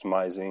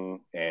 customizing,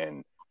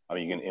 and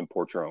you can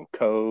import your own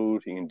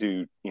code. You can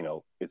do,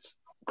 it's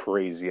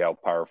crazy how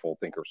powerful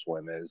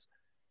Thinkorswim is.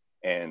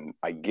 And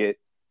I get,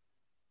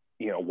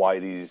 why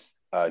these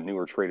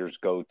newer traders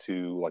go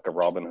to like a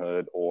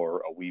Robinhood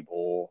or a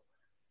Webull,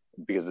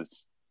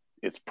 because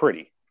it's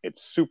pretty.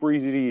 It's super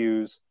easy to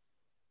use.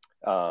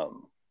 But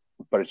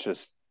it's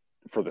just,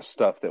 for the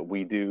stuff that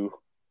we do,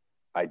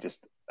 I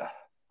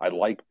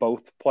like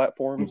both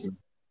platforms,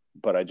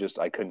 but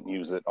I couldn't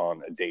use it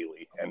on a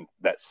daily, and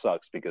that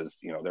sucks because,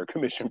 they're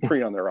commission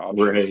free on their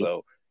options. Right.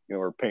 So,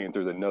 we're paying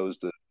through the nose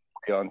to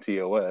be on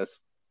TOS.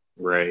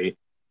 Right.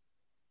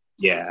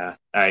 Yeah,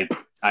 I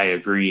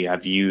agree.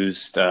 I've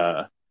used,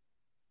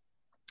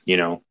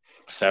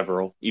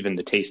 several, even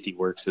the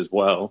Tastyworks as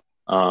well.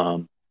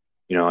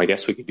 I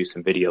guess we could do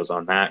some videos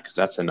on that, because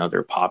that's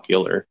another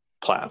popular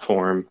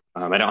platform.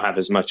 I don't have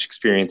as much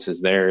experience as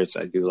theirs.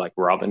 I do like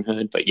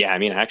Robinhood, but yeah,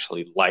 I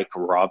actually like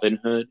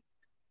Robinhood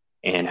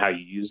and how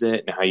you use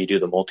it and how you do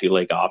the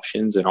multi-leg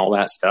options and all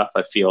that stuff.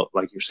 I feel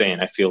like you're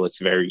saying, I feel it's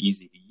very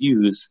easy to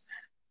use,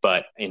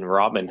 but in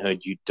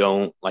Robinhood, you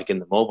don't, like in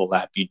the mobile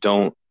app, you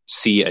don't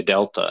see a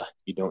delta,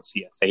 you don't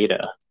see a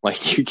theta.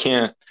 Like you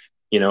can't,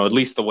 at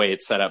least the way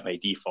it's set up by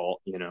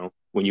default,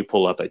 when you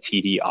pull up a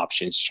TD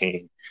options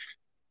chain,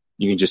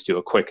 you can just do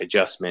a quick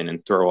adjustment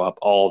and throw up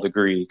all the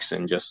Greeks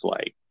and just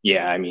like,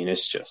 yeah,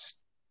 it's just,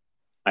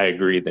 I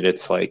agree that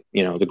it's like,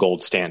 the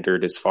gold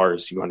standard as far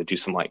as you want to do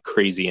some like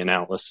crazy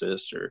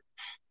analysis or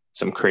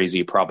some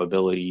crazy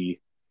probability,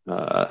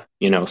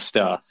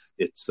 stuff.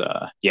 It's,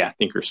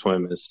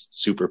 Thinkorswim is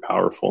super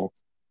powerful.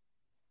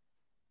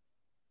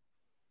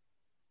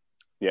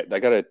 Yeah, I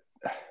gotta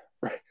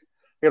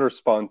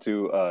respond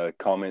to a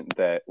comment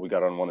that we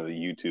got on one of the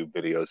YouTube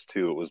videos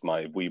too. It was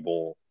my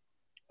Webull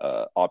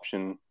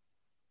option.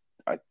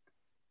 I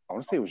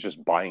want to say it was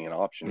just buying an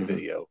option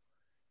video,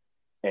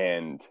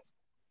 and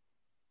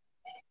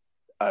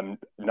I'm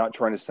not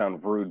trying to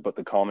sound rude, but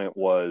the comment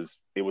was,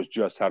 it was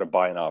just how to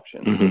buy an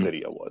option. The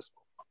video was,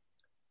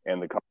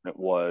 and the comment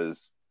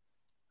was,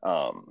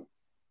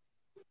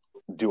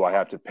 do I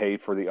have to pay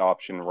for the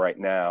option right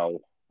now,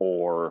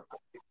 or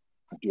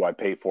do I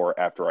pay for it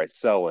after I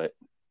sell it,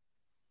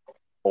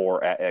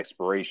 or at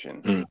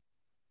expiration?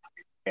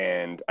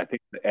 And I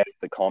think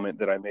the comment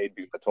that I made,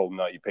 because I told them,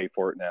 no, you pay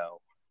for it now.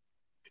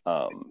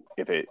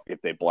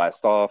 If they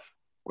blast off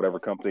whatever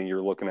company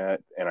you're looking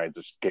at, and I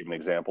just gave an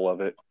example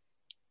of it.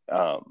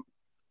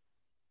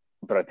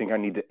 But I think I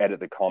need to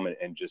edit the comment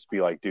and just be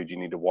like, dude, you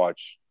need to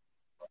watch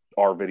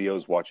our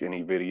videos, watch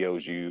any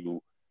videos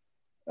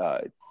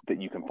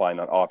that you can find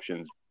on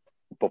options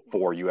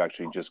before you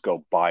actually just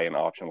go buy an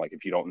option. Like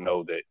if you don't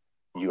know that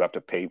you have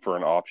to pay for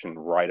an option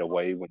right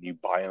away when you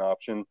buy an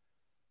option,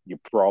 you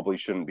probably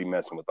shouldn't be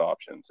messing with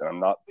options. And I'm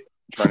not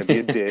trying to be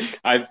a dick.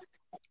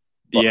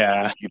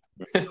 Yeah. You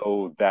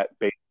know that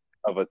base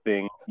of a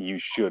thing, you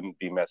shouldn't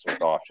be messing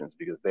with options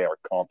because they are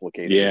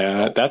complicated.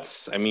 Yeah,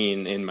 that's,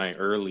 in my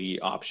early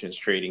options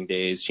trading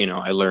days,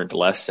 I learned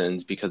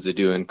lessons because of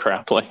doing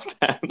crap like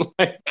that.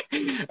 Like,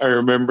 I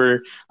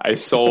remember I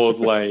sold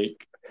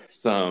like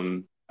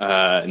some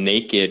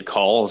naked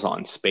calls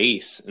on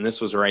Space, and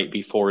this was right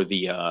before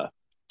the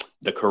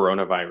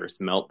coronavirus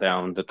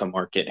meltdown that the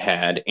market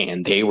had,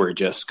 and they were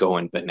just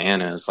going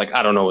bananas. Like,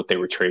 I don't know what they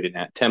were trading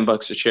at,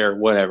 $10 a share,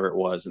 whatever it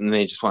was. And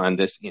they just went on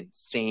this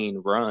insane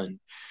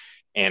run.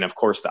 And of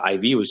course the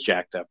IV was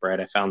jacked up, right?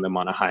 I found them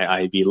on a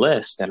high IV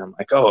list, and I'm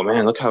like, oh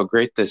man, look how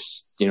great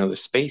this, the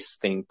Space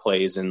thing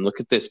plays. And look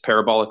at this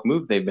parabolic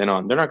move they've been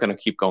on. They're not going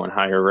to keep going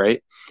higher,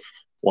 right?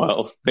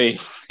 Well, they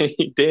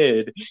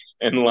did.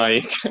 And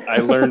like, I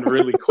learned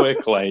really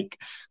quick, like,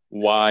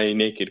 why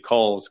naked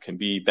calls can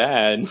be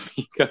bad,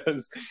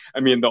 because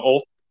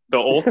the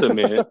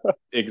ultimate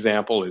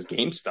example is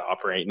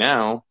GameStop right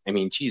now.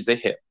 Geez, they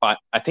hit I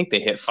think they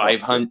hit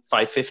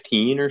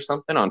 515 or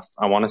something on,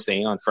 I want to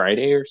say on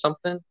Friday or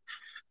something.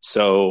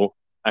 So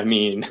I've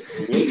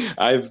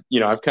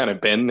kind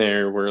of been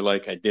there where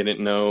like I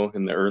didn't know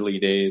in the early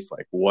days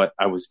like what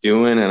I was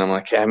doing, and I'm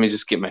like, hey, let me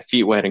just get my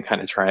feet wet and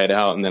kind of try it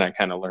out. And then I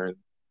kind of learned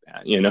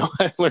that,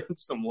 I learned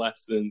some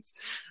lessons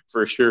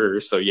for sure.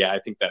 So yeah, I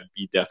think that'd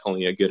be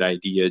definitely a good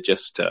idea,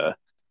 just to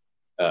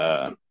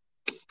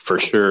for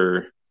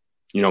sure,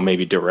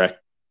 maybe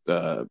direct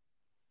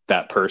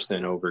that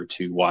person over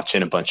to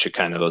watching a bunch of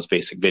kind of those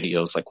basic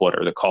videos, like what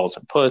are the calls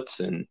and puts,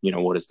 and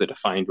what is the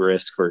defined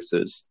risk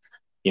versus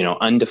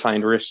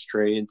undefined risk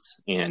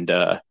trades. And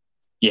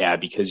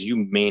because you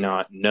may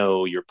not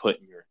know you're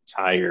putting your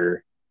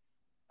entire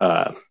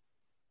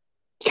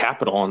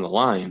capital on the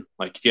line.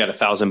 Like if you had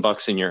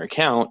 $1,000 in your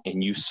account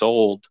and you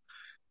sold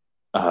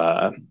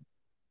like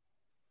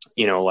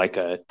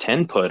a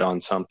 10 put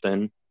on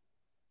something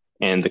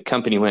and the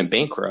company went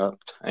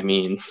bankrupt,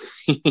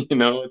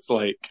 it's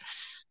like,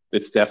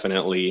 it's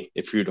definitely,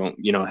 if you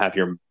don't have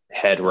your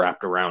head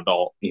wrapped around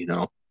all,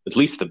 at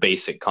least the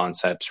basic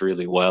concepts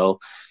really well,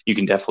 you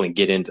can definitely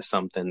get into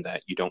something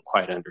that you don't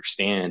quite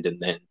understand. And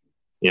then,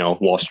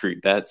 Wall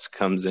Street Bets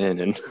comes in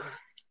and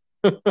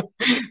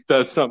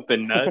does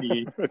something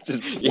nutty.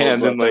 Yeah.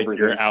 And then like everything.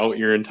 You're out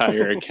your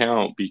entire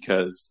account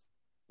because,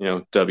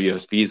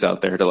 WSB's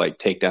out there to like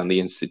take down the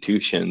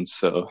institutions.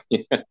 So,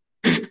 yeah.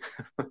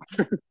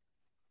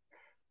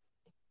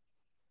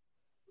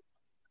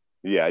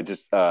 Yeah. I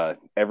just,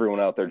 everyone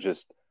out there,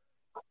 just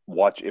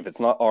watch. If it's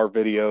not our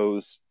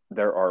videos,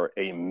 there are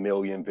a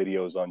million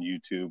videos on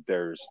YouTube.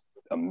 There's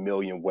a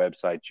million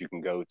websites you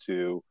can go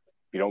to.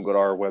 If you don't go to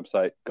our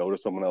website, go to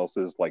someone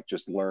else's. Like,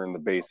 just learn the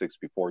basics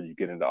before you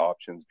get into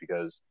options,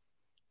 because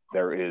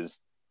there is,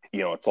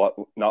 it's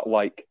not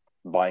like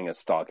buying a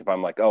stock. If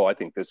I'm like, oh, I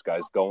think this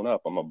guy's going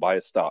up, I'm going to buy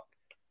a stock.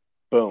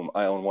 Boom,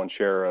 I own one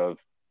share of,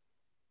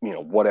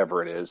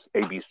 whatever it is,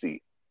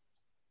 ABC.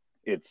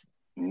 It's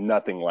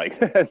nothing like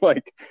that.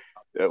 Like,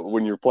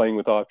 when you're playing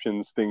with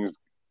options, things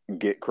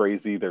get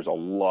crazy. There's a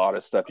lot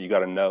of stuff you got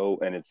to know,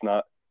 and it's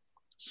not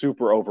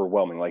super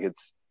overwhelming. Like,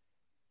 it's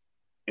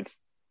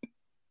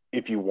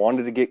if you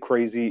wanted to get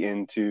crazy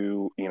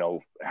into,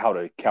 how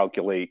to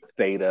calculate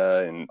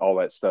theta and all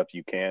that stuff,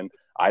 you can.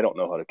 I don't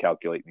know how to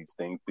calculate these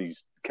things.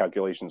 These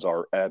calculations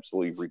are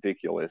absolutely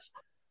ridiculous,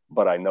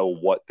 but I know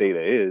what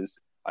theta is.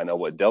 I know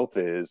what delta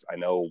is. I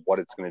know what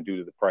it's going to do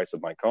to the price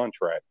of my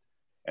contract.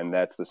 And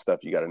that's the stuff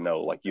you got to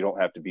know. Like, you don't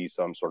have to be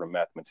some sort of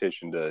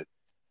mathematician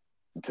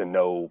to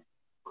know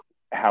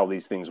how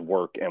these things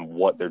work and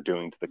what they're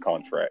doing to the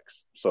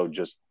contracts. So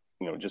just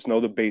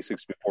know the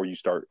basics before you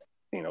start,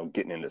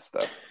 getting into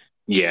stuff.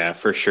 Yeah,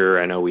 for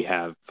sure. I know we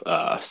have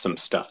some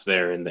stuff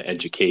there in the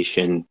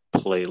education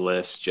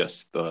playlist,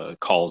 just the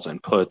calls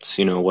and puts,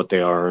 what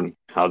they are and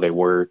how they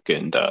work.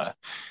 And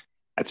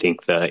I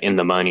think the in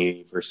the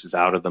money versus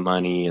out of the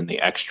money and the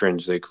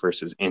extrinsic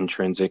versus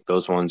intrinsic,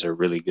 those ones are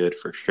really good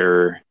for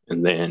sure.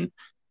 And then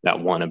that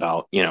one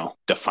about,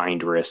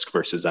 defined risk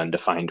versus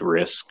undefined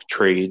risk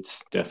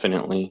trades,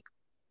 definitely.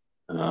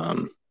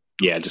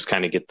 Yeah, just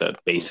kind of get the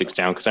basics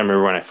down. Because I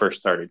remember when I first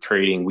started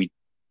trading, we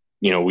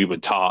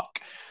would talk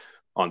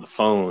on the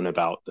phone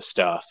about the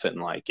stuff,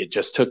 and like it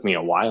just took me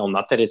a while.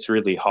 Not that it's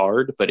really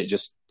hard, but it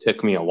just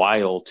took me a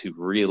while to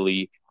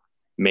really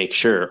make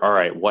sure, all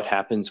right, what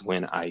happens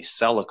when I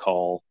sell a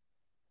call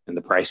and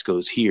the price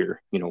goes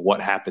here? What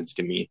happens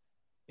to me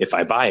if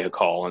I buy a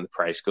call and the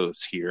price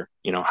goes here?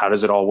 How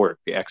does it all work?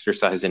 The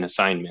exercise in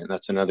assignment,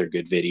 that's another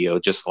good video.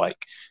 Just like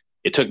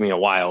it took me a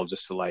while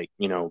just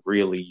to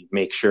really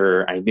make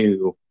sure I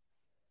knew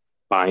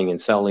buying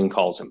and selling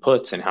calls and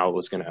puts and how it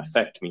was going to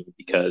affect me.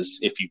 Because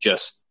if you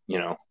just,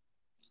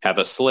 have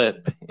a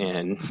slip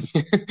and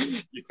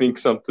you think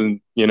something,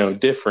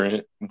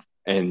 different,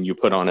 and you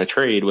put on a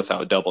trade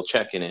without double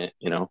checking it,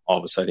 all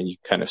of a sudden you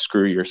kind of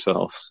screw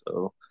yourself.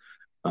 So,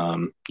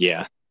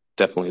 yeah,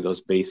 definitely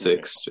those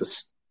basics.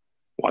 Just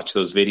watch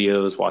those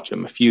videos, watch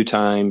them a few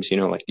times,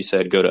 like you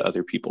said, go to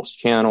other people's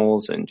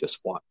channels and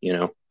just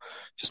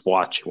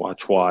watch,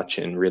 watch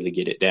and really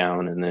get it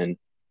down, and then,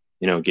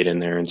 get in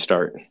there and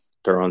start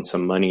throwing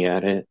some money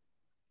at it.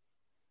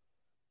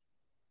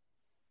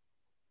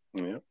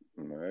 Yeah,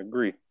 I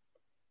agree.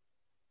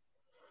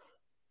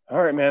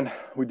 All right, man.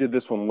 We did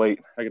this one late.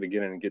 I got to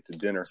get in and get to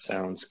dinner.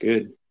 Sounds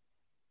good.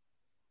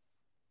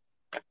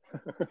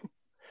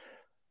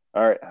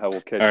 All right. I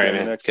will catch you on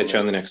the next one. Catch you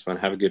on the next one.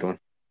 Have a good one.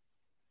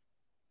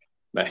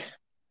 Bye.